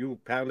 You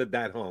pounded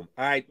that home.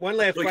 All right, one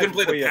last question. He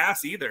couldn't play the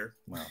pass either.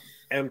 Well,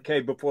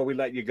 MK, before we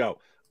let you go,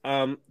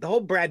 the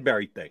whole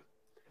Bradbury thing,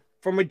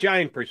 from a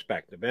Giant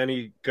perspective, and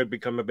he could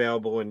become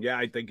available, and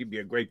I think he'd be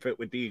a great fit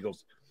with the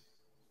Eagles.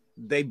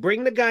 They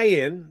bring the guy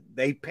in.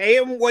 They pay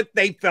him what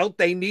they felt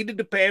they needed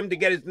to pay him to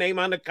get his name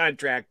on the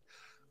contract.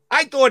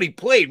 I thought he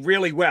played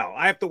really well.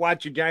 I have to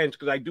watch the Giants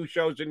because I do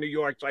shows in New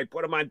York, so I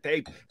put him on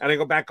tape, and I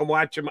go back and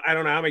watch him. I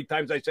don't know how many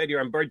times I said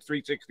here on Birds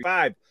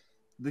 365.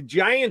 The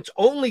Giants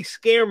only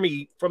scare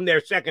me from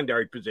their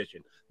secondary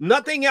position.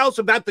 Nothing else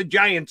about the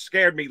Giants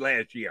scared me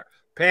last year.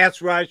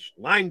 Pass rush,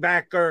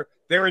 linebacker,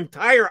 their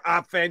entire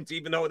offense,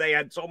 even though they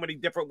had so many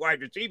different wide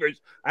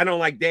receivers. I don't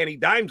like Danny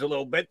Dimes a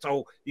little bit,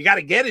 so you got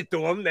to get it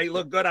to them. They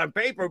look good on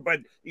paper,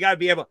 but you got to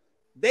be able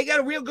 – they got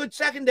a real good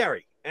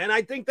secondary. And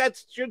I think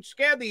that should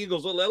scare the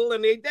Eagles a little,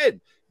 and they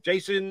did.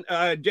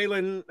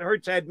 Jalen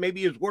Hurts had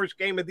maybe his worst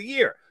game of the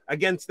year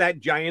against that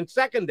Giants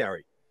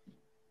secondary.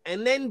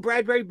 And then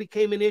Bradbury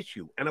became an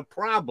issue and a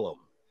problem.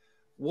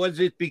 Was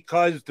it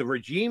because the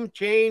regime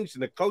changed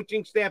and the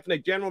coaching staff and the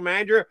general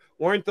manager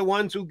weren't the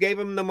ones who gave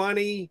him the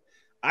money?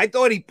 I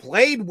thought he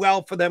played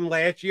well for them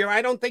last year.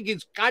 I don't think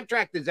his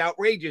contract is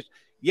outrageous,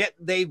 yet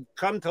they've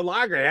come to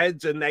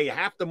loggerheads and they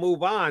have to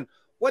move on.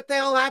 What the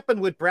hell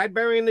happened with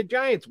Bradbury and the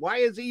Giants? Why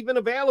is he even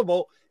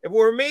available? If it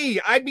were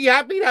me, I'd be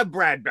happy to have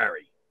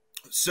Bradbury.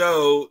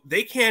 So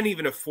they can't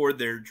even afford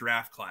their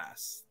draft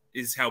class,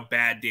 is how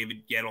bad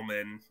David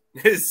Gettleman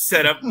has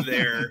set up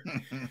their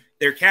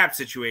cap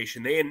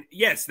situation. They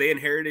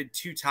inherited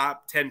 2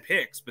 top 10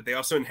 picks, but they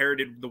also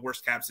inherited the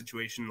worst cap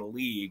situation in the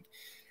league.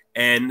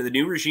 And the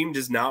new regime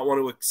does not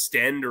want to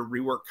extend or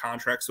rework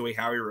contracts the way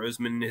Howie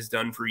Roseman has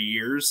done for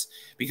years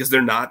because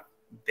they're not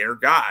their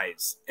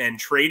guys, and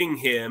trading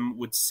him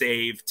would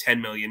save $10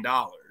 million,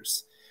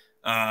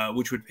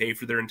 which would pay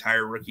for their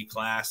entire rookie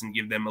class and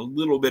give them a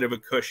little bit of a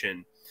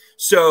cushion.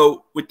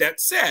 So with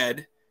that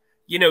said,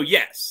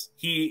 yes,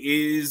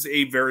 he is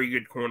a very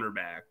good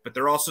cornerback, but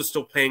they're also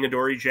still paying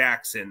Adoree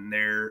Jackson.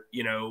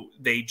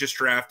 They just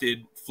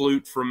drafted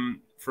Flute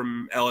from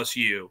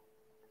LSU.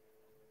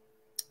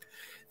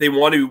 They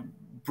want to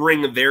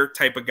bring their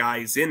type of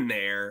guys in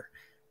there.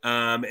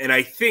 And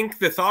I think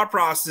the thought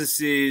process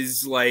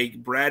is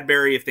like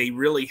Bradbury, if they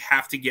really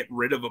have to get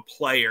rid of a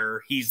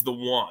player, he's the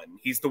one.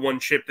 He's the one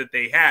chip that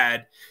they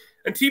had.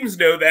 And teams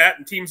know that,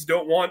 and teams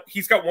don't want –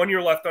 he's got 1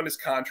 year left on his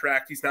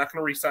contract. He's not going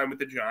to re-sign with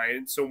the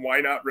Giants, so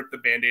why not rip the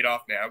Band-Aid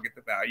off now, get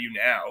the value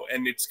now?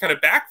 And it's kind of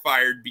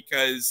backfired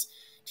because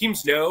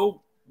teams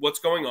know what's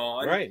going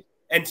on. Right.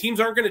 And teams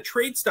aren't going to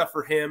trade stuff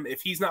for him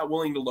if he's not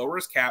willing to lower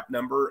his cap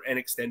number and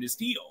extend his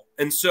deal.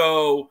 And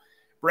so –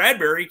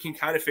 Bradbury can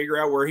kind of figure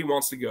out where he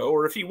wants to go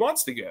or if he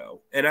wants to go.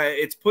 And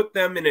it's put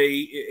a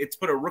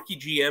rookie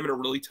GM in a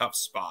really tough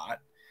spot.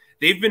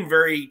 They've been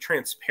very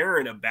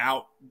transparent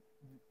about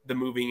the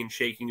moving and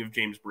shaking of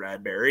James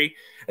Bradbury.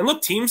 And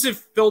look, teams have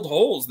filled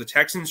holes. The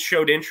Texans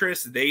showed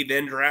interest. They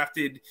then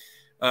drafted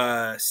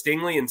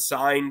Stingley and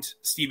signed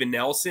Steven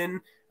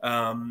Nelson.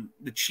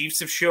 The Chiefs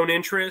have shown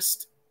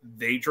interest.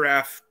 They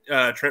draft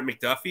Trent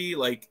McDuffie.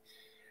 Like,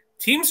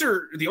 teams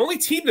are the only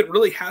team that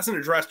really hasn't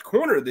addressed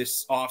corner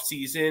this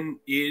offseason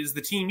is the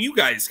team you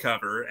guys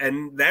cover.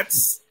 And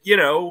that's,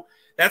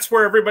 that's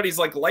where everybody's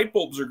like light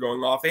bulbs are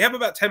going off. They have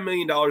about $10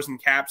 million in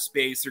cap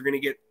space. They're going to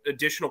get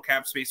additional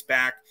cap space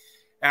back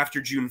after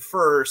June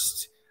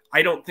 1st.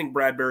 I don't think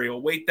Bradbury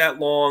will wait that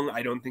long.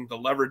 I don't think the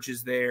leverage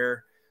is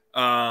there.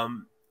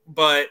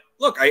 But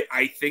look,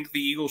 I think the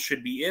Eagles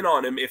should be in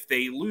on him. If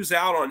they lose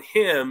out on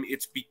him,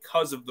 it's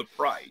because of the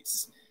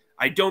price.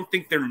 I don't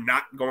think they're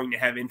not going to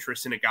have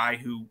interest in a guy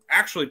who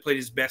actually played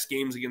his best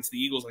games against the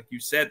Eagles, like you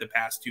said, the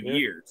past 2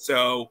 years.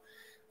 So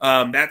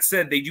that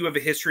said, they do have a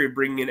history of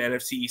bringing in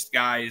NFC East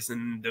guys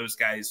and those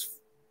guys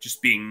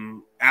just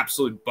being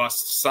absolute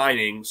bust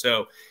signing.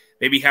 So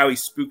maybe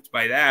Howie's spooked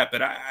by that.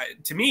 But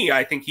to me,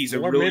 I think he's a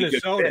really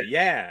Minnesota. Good fit.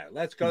 Yeah,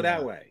 let's go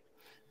that way.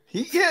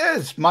 He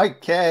is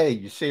Mike Kaye.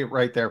 You see it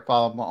right there.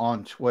 Follow him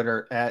on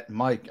Twitter at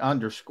Mike_E_K.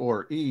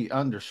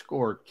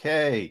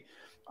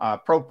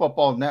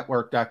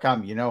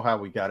 ProFootballNetwork.com. You know how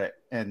we got to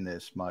end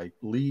this, Mike.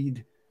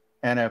 Lead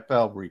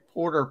NFL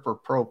reporter for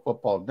Pro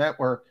Football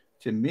Network.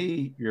 To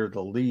me, you're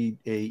the lead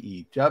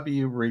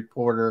AEW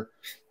reporter.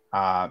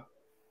 I'll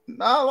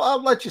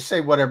let you say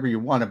whatever you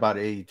want about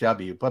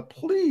AEW, but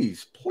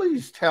please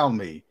tell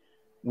me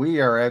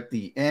we are at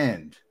the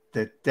end,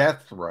 the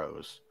death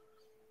throes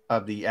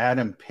of the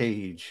Adam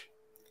Page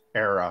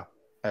era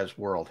as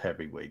World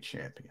Heavyweight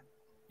Champion.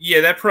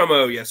 Yeah, that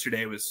promo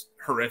yesterday was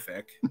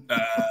horrific.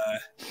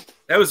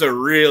 That was a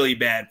really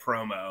bad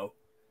promo.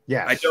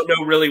 Yes. I don't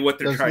know really what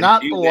they're trying to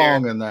do. Does not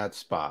belong in that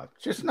spot.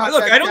 Just not.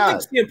 Look, I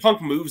don't think CM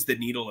Punk moves the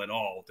needle at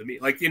all. To me,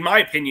 like in my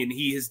opinion,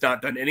 he has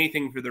not done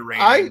anything for the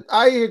rating.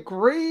 I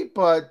agree,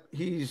 but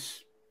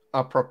he's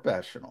a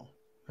professional.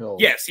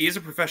 Yes, he is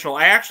a professional.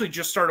 I actually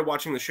just started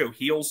watching the show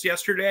Heels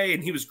yesterday,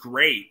 and he was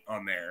great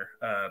on there.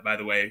 By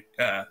the way,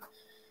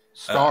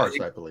 Stars,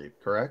 I believe,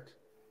 correct?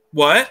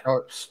 What?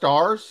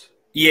 Stars?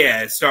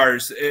 Yeah,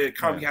 Stars.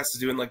 Comcast is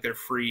doing like their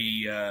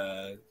free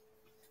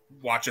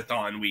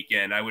watch-a-thon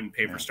weekend. I wouldn't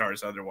pay for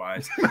Stars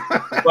otherwise.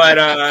 But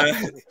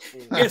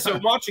yeah, so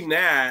I'm watching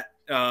that,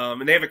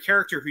 and they have a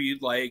character who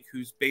you'd like,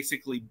 who's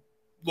basically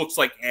looks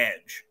like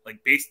Edge. Like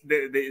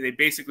they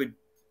basically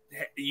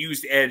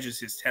used Edge as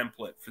his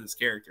template for this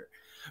character.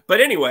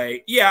 But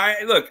anyway, yeah,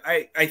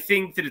 I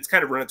think that it's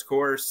kind of run its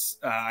course.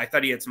 I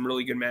thought he had some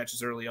really good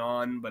matches early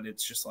on, but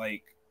it's just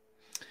like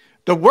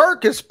the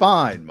work is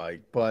fine,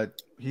 Mike,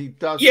 but he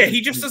doesn't. Yeah,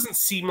 he just doesn't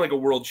seem like a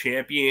world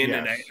champion.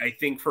 Yes. And I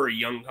think for a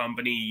young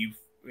company,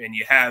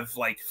 you have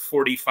like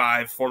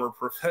 45 former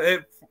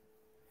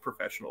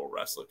professional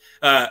wrestling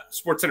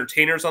sports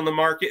entertainers on the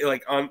market,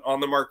 like on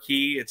the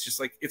marquee. It's just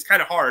like it's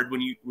kind of hard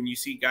when you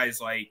see guys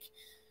like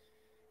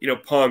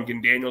Punk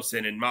and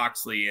Danielson and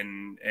Moxley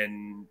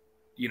and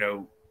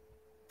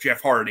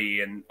Jeff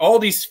Hardy and all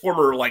these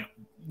former like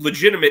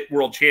legitimate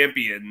world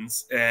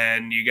champions,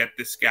 and you get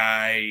this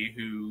guy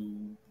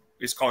who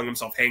is calling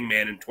himself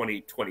Hangman in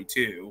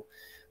 2022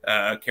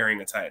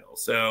 carrying a title.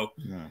 So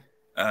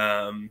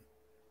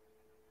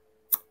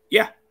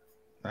yeah.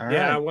 All right.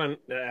 Yeah, I want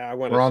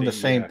We're on the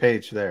same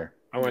page there.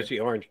 I want to see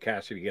Orange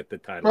Cassidy get the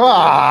title.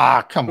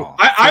 Ah, come on.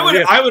 I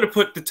would have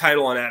put the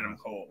title on Adam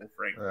Cole,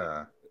 frankly.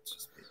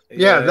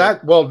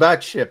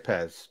 That ship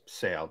has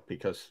sailed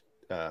because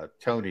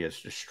Tony has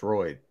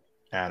destroyed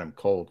Adam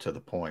Cole to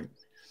the point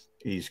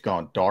he's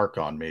gone dark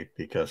on me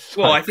because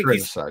I think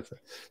criticized it.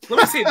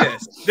 Let me say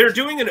this. They're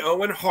doing an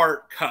Owen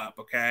Hart Cup,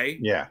 okay?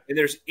 Yeah. And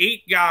there's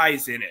 8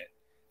 guys in it.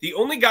 The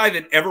only guy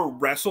that ever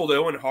wrestled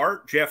Owen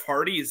Hart, Jeff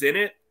Hardy, is in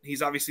it.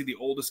 He's obviously the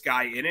oldest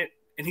guy in it.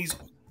 And he's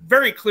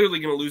very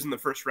clearly going to lose in the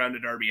first round to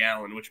Darby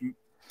Allin, which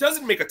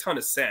doesn't make a ton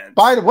of sense.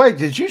 By the way,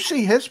 did you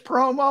see his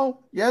promo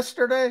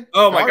yesterday?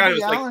 Oh, my God. It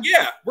was like,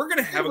 yeah, we're going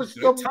to have a good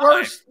time. It was the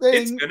worst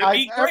thing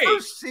I've ever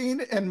seen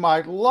in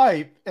my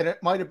life, and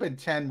it might have been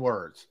 10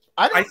 words.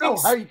 I don't know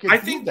how you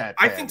can do that.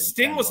 I think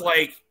Sting was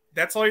like,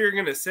 that's all you're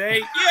going to say?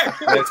 Yeah,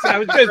 cool. I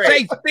was going to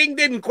say, Sting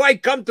didn't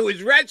quite come to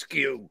his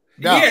rescue.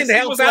 No. He didn't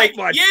help out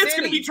much. Yeah, it's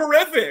going to be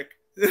terrific.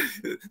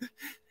 It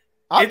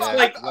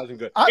wasn't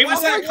good. It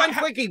was like one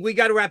quickie. We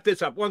got to wrap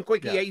this up. One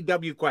quickie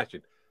AEW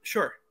question.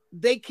 Sure.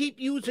 They keep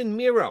using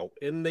Miro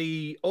in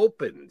the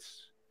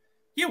opens.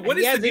 Yeah, And what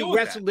he is the hasn't deal with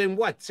wrestled in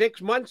what,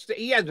 6 months?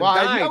 He hasn't Well,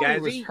 I died, know he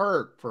has was he?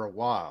 hurt for a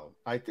while.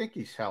 I think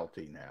he's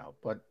healthy now,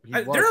 but he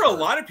was there are a hurt.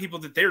 lot of people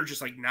that they're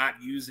just like not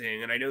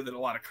using, and I know that a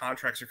lot of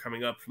contracts are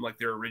coming up from like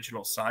their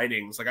original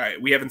signings. Like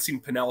we haven't seen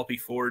Penelope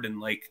Ford in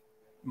like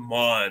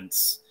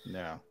months.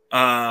 No.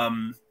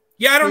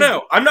 Yeah, I don't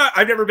know.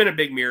 I've never been a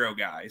big Miro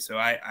guy, so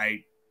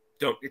I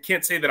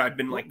can't say that I've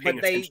been like paying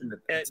attention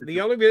to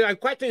the only reason I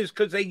question is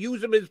because they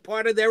use him as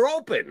part of their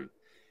open.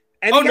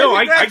 And oh no,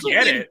 I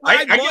get it.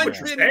 I get what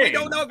you're saying. We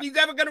don't know if he's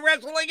ever going to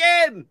wrestle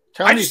again.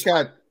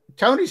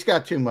 Tony's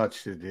got too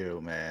much to do,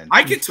 man.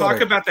 I could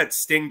talk about that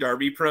Sting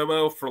Darby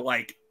promo for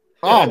like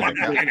oh my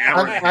god,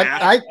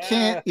 I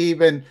can't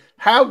even.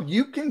 How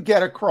you can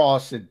get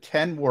across in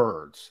 10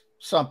 words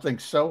something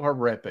so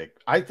horrific?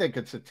 I think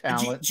it's a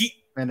talent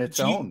in its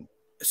own.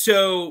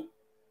 So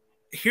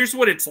here's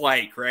what it's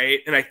like, right?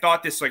 And I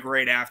thought this like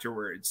right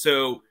afterwards.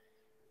 So,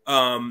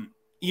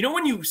 you know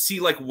when you see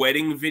like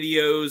wedding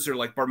videos or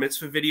like bar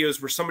mitzvah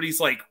videos where somebody's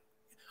like,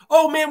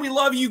 "Oh man, we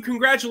love you,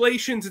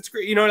 congratulations, it's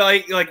great," you know,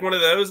 like one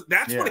of those.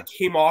 That's what it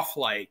came off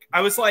like.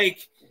 I was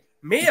like,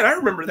 man, I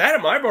remember that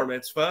at my bar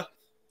mitzvah.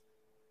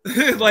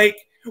 Like,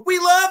 we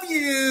love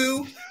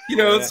you, you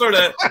know, sort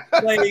of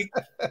like,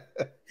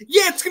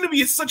 yeah, it's gonna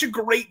be such a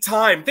great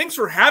time. Thanks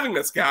for having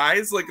us,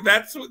 guys. Like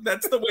that's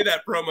the way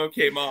that promo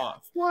came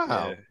off.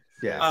 Wow.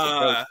 Yeah.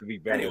 Supposed to be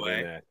better anyway.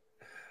 than that.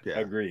 Yeah.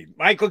 Agreed.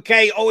 Michael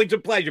Kaye, always a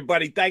pleasure,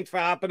 buddy. Thanks for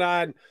hopping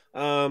on.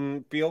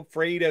 Feel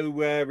free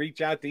to reach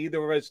out to either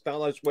of us.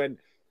 Tell us when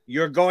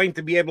you're going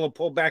to be able to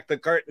pull back the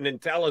curtain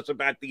and tell us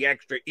about the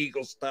extra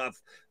Eagle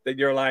stuff that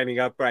you're lining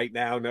up right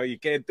now. No, you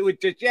can't do it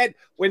just yet.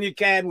 When you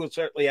can, we'll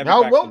certainly have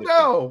you back. We'll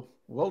know.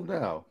 We'll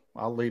know.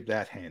 I'll leave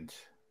that hint.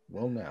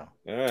 We'll know.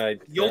 All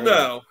right. You'll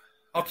know.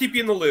 I'll keep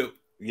you in the loop.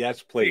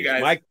 Yes, please.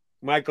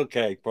 Michael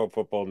Kaye, Pro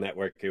Football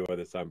Network, here with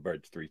us on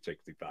Birds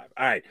 365.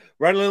 All right.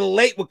 Run a little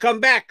late. We'll come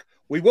back.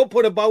 We will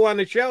put a bow on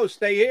the show.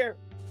 Stay here.